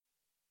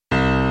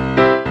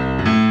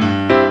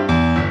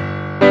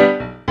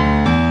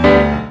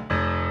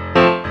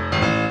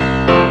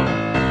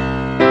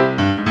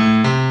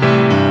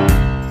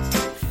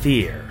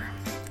Fear.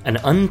 An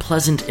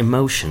unpleasant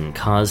emotion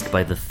caused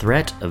by the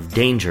threat of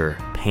danger,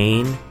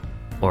 pain,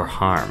 or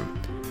harm.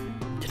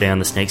 Today on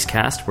the Snakes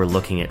Cast, we're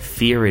looking at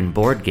fear in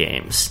board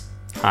games.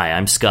 Hi,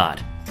 I'm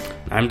Scott.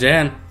 I'm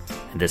Dan.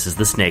 And this is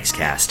the Snakes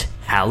Cast,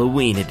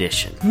 Halloween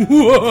edition.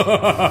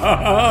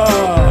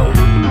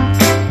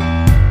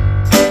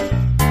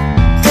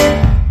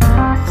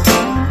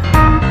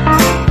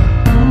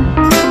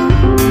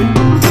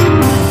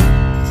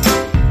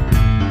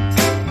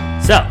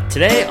 So,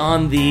 today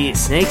on the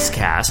Snakes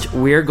Cast,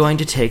 we're going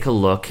to take a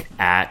look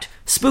at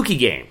spooky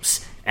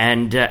games.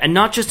 And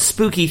not just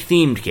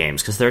spooky-themed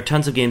games, because there are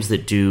tons of games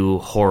that do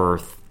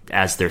horror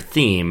as their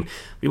theme.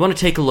 We want to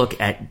take a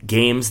look at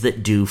games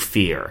that do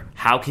fear.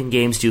 How can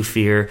games do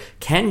fear?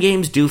 Can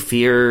games do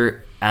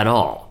fear at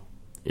all?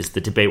 Is the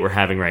debate we're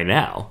having right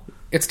now.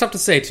 It's tough to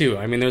say, too.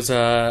 I mean, there's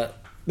a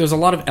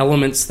lot of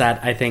elements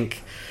that I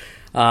think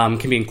can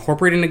be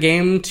incorporated in a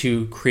game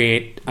to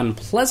create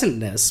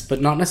unpleasantness, but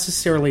not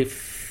necessarily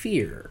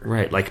fear.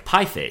 Right, like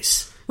Pie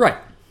Face. Right.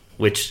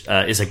 Which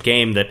is a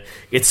game that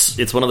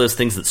it's one of those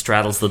things that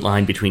straddles the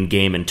line between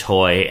game and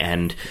toy,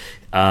 and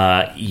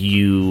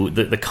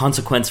the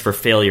consequence for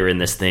failure in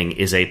this thing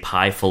is a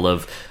pie full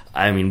of,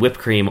 whipped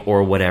cream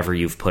or whatever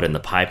you've put in the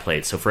pie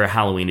plate. So for a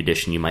Halloween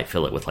edition, you might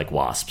fill it with like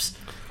wasps.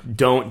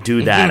 Don't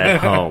do that at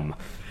home.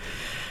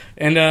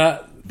 And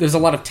there's a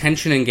lot of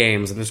tension in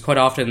games, and there's quite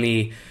often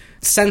the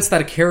sense that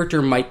a character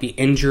might be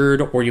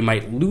injured or you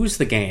might lose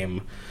the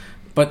game,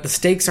 but the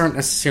stakes aren't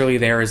necessarily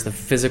there as the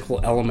physical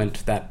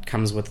element that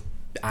comes with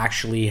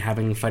actually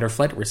having fight or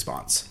flight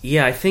response.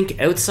 Yeah, I think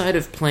outside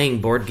of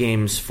playing board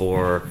games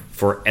for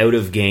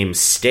out-of-game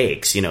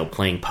stakes,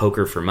 playing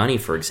poker for money,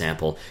 for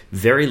example,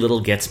 very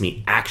little gets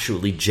me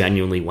actually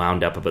genuinely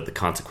wound up about the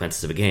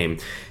consequences of a game.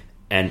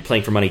 And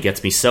playing for money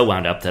gets me so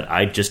wound up that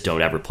I just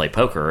don't ever play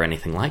poker or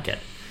anything like it.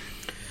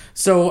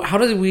 So how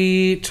do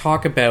we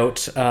talk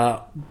about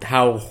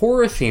how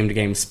horror-themed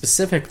games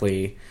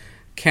specifically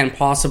can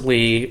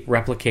possibly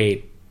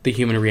replicate the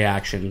human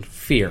reaction,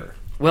 fear?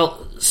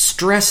 Well,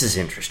 stress is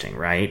interesting,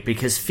 right?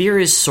 Because fear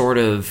is sort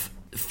of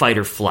fight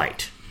or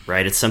flight,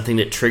 right? It's something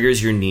that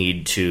triggers your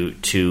need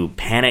to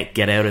panic,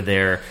 get out of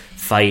there,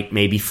 fight,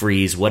 maybe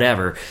freeze,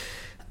 whatever.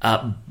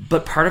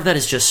 But part of that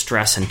is just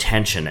stress and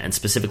tension, and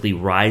specifically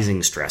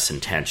rising stress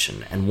and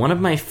tension. And one of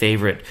my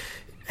favorite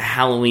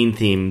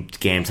Halloween-themed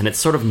games, and it's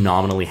sort of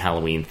nominally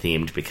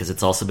Halloween-themed because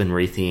it's also been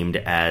rethemed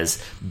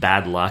as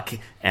Bad Luck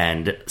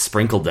and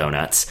Sprinkle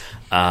Donuts.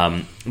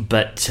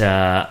 But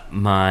one of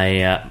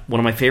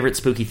my favorite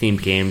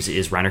spooky-themed games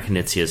is Reiner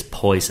Knizia's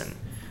Poison,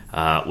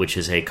 which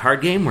is a card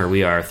game where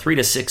we are 3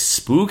 to 6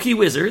 spooky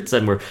wizards,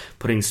 and we're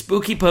putting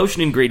spooky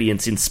potion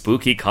ingredients in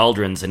spooky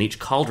cauldrons, and each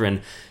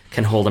cauldron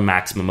can hold a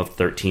maximum of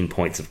 13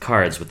 points of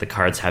cards, with the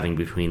cards having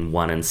between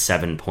 1 and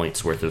 7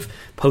 points worth of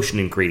potion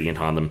ingredient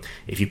on them.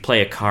 If you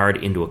play a card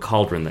into a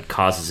cauldron that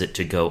causes it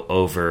to go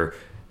over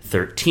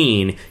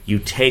 13, you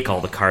take all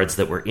the cards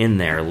that were in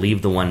there,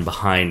 leave the one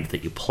behind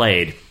that you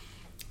played,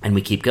 and we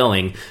keep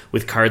going,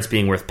 with cards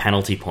being worth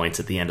penalty points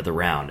at the end of the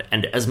round.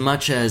 And as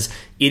much as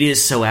it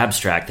is so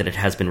abstract that it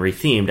has been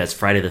rethemed as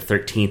Friday the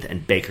 13th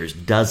and Baker's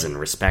Dozen,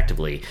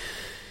 respectively,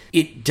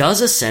 it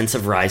does a sense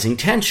of rising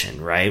tension,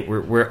 right?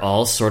 We're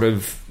all sort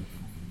of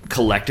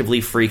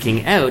collectively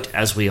freaking out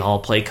as we all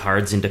play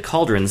cards into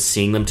cauldrons,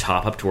 seeing them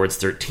top up towards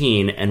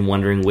 13 and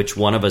wondering which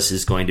one of us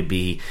is going to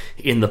be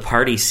in the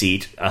party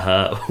seat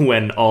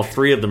when all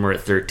three of them are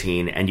at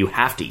 13 and you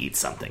have to eat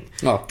something.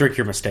 Oh, drink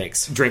your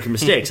mistakes. Drink your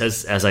mistakes,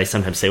 as I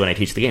sometimes say when I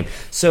teach the game.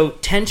 So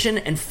tension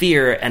and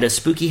fear and a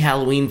spooky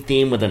Halloween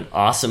theme with an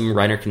awesome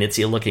Reiner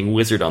Knizia-looking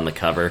wizard on the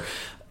cover.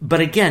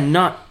 But again,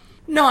 not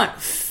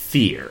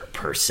fear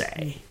per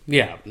se.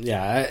 Yeah.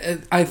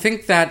 I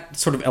think that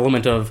sort of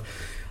element of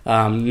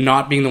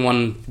not being the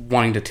one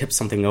wanting to tip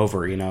something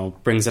over,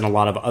 brings in a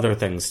lot of other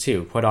things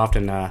too. Quite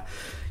often,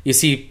 you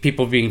see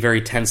people being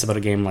very tense about a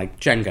game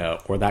like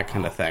Jenga or that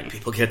kind of thing.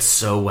 People get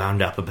so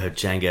wound up about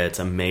Jenga; it's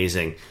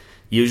amazing.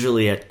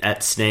 Usually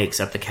at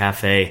Snakes at the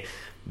cafe,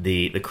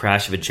 the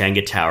crash of a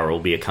Jenga tower will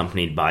be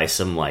accompanied by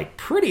some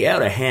pretty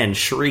out of hand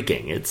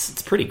shrieking.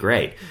 It's pretty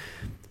great,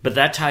 but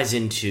that ties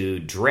into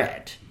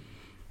Dread.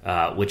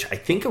 Which I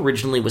think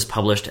originally was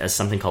published as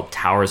something called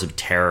Towers of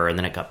Terror, and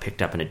then it got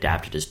picked up and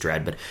adapted as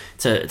Dread. But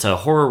it's a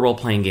horror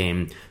role-playing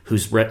game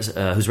whose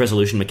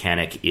resolution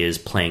mechanic is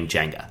playing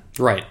Jenga.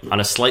 Right. On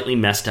a slightly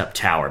messed up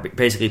tower, but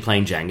basically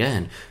playing Jenga,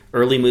 and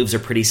early moves are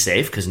pretty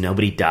safe because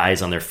nobody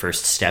dies on their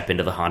first step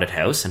into the haunted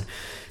house, and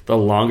the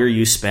longer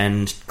you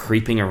spend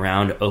creeping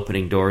around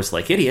opening doors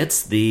like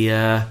idiots, the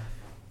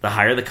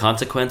higher the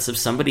consequence of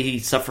somebody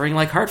suffering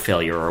like heart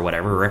failure or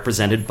whatever,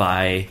 represented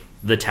by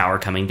the tower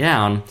coming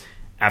down,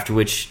 after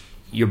which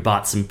you're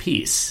bought some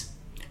peace.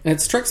 And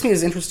it strikes me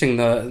as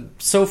interesting,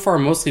 so far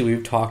mostly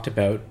we've talked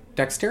about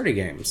dexterity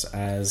games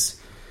as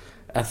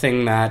a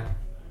thing that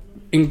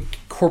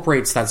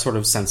incorporates that sort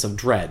of sense of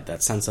dread,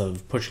 that sense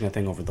of pushing a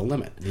thing over the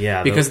limit.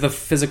 Yeah. Because the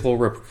physical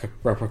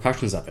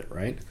repercussions of it,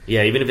 right?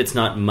 Yeah, even if it's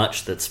not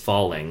much that's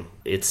falling,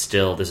 it's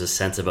still, there's a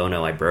sense of, oh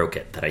no, I broke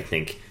it, that I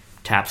think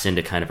taps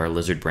into kind of our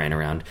lizard brain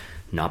around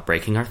not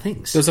breaking our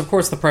things. There's, of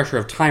course, the pressure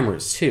of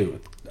timers, too.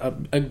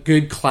 A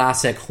good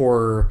classic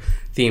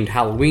horror-themed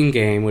Halloween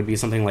game would be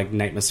something like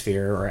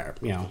Nightmosphere, or,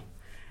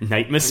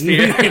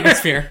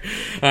 Nightmosphere?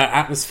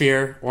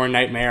 Atmosphere, or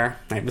Nightmare.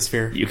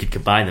 Nightmosphere. You could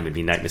combine them, it'd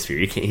be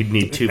Nightmosphere. You'd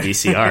need 2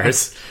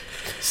 VCRs.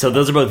 So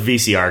those are both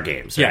VCR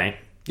games, right?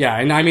 Yeah,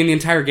 and I mean, the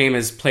entire game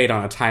is played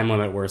on a time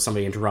limit where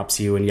somebody interrupts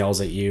you and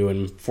yells at you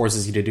and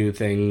forces you to do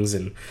things,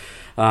 and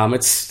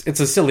it's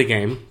a silly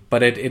game,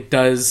 but it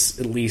does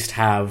at least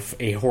have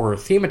a horror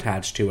theme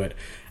attached to it,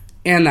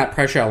 and that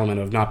pressure element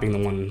of not being the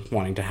one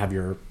wanting to have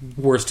your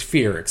worst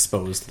fear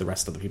exposed to the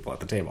rest of the people at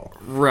the table.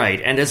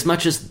 Right, and as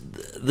much as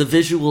the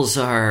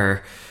visuals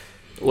are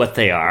what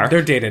they are...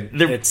 They're dated.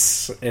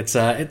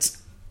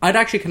 I'd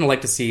actually kind of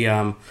like to see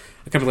a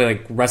company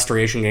like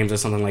Restoration Games or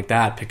something like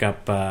that pick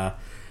up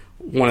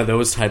one of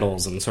those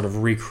titles and sort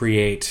of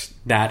recreate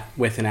that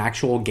with an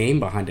actual game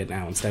behind it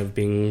now, instead of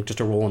being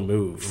just a roll and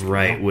move.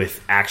 Right, with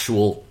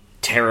actual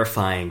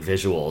terrifying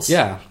visuals.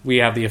 Yeah, we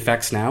have the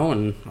effects now,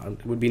 and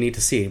it would be neat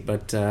to see,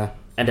 but...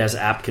 and as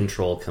app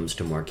control comes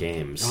to more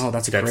games... Oh,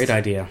 that's a great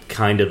idea.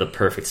 Kind of the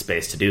perfect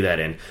space to do that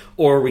in.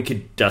 Or we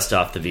could dust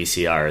off the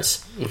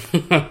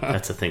VCRs.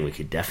 That's a thing we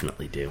could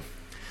definitely do.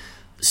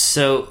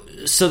 So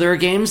there are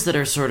games that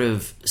are sort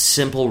of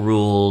simple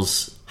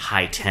rules,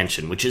 high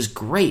tension, which is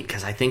great,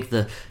 because I think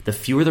the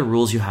fewer the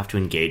rules you have to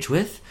engage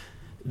with,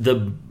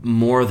 the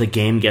more the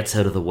game gets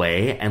out of the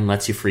way and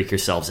lets you freak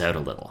yourselves out a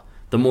little.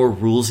 The more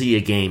rulesy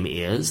a game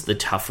is, the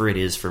tougher it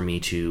is for me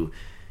to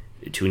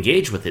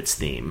engage with its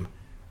theme.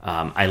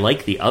 I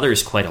like The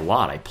Others quite a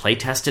lot. I play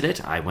tested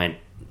it. I went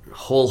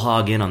whole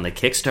hog in on the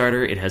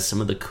Kickstarter. It has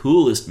some of the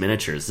coolest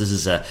miniatures. This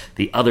is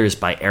The Others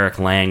by Eric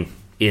Lang.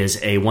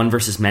 Is a one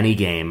versus many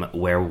game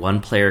where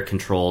one player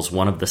controls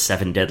one of the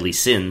 7 deadly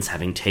sins,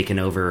 having taken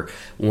over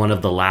one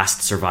of the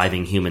last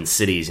surviving human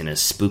cities in a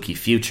spooky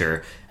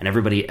future, and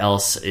everybody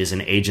else is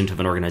an agent of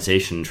an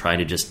organization trying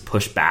to just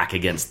push back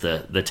against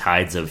the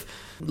tides of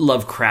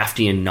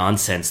Lovecraftian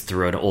nonsense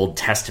through an Old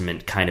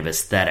Testament kind of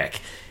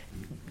aesthetic.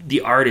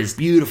 The art is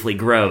beautifully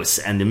gross,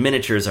 and the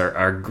miniatures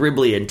are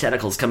gribbly and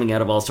tentacles coming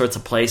out of all sorts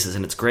of places,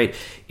 and it's great.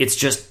 It's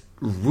just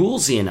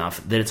rulesy enough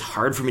that it's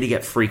hard for me to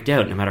get freaked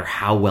out no matter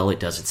how well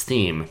it does its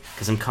theme,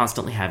 because I'm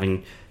constantly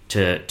having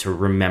to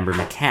remember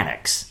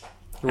mechanics.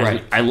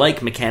 Right. I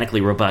like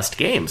mechanically robust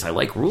games. I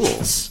like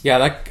rules.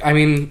 Yeah,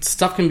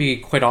 stuff can be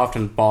quite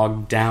often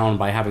bogged down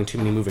by having too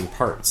many moving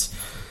parts.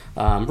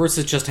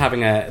 Versus just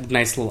having a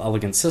nice little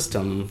elegant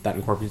system that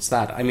incorporates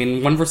that. I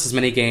mean, one versus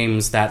many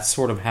games that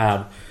sort of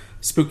have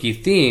spooky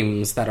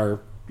themes that are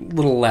a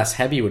little less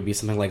heavy would be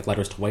something like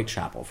Letters to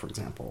Whitechapel, for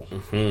example.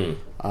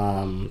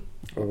 Mm-hmm.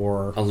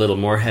 Or a little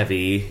more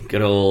heavy,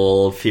 good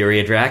old Fury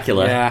of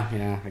Dracula.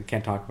 Yeah, I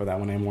can't talk about that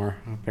one anymore.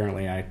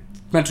 Apparently I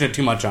mentioned it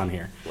too much on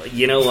here. Well,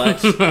 you know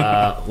what?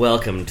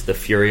 Welcome to the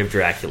Fury of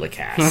Dracula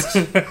cast.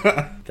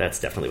 That's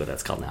definitely what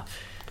that's called now.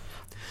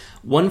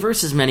 One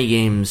versus many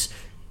games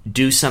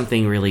do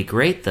something really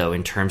great, though,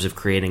 in terms of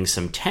creating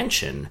some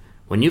tension.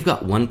 When you've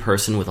got one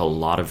person with a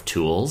lot of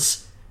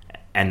tools,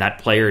 and that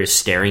player is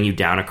staring you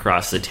down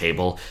across the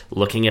table,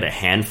 looking at a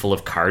handful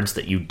of cards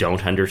that you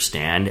don't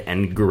understand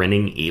and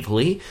grinning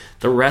evilly,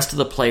 the rest of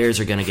the players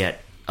are going to get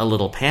a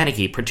little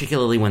panicky,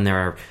 particularly when there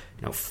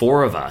are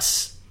 4 of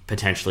us,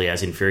 potentially,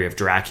 as in Fury of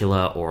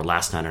Dracula or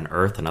Last Night on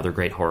Earth, another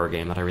great horror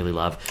game that I really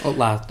love.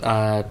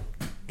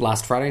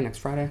 Last Friday, next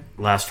Friday?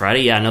 Last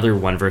Friday, yeah, another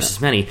one versus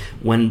many.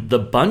 When the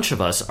bunch of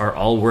us are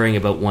all worrying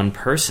about one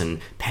person,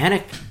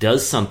 panic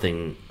does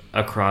something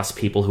across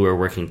people who are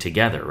working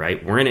together,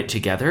 right? We're in it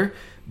together,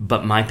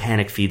 but my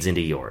panic feeds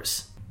into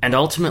yours. And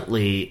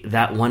ultimately,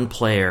 that one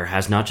player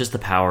has not just the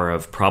power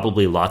of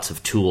probably lots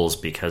of tools,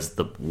 because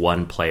the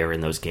one player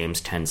in those games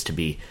tends to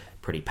be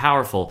pretty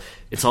powerful.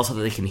 It's also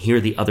that they can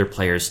hear the other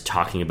players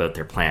talking about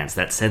their plans.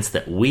 That sense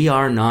that we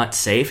are not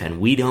safe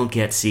and we don't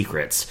get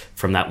secrets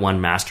from that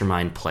one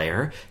mastermind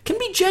player can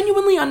be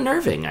genuinely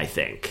unnerving, I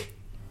think.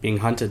 Being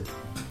hunted.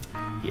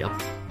 Yep.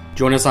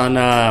 Join us on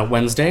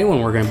Wednesday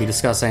when we're going to be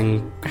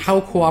discussing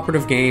how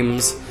cooperative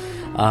games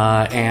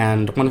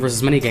and one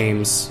versus many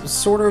games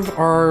sort of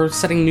are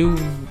setting new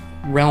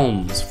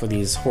realms for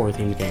these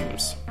horror-themed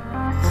games.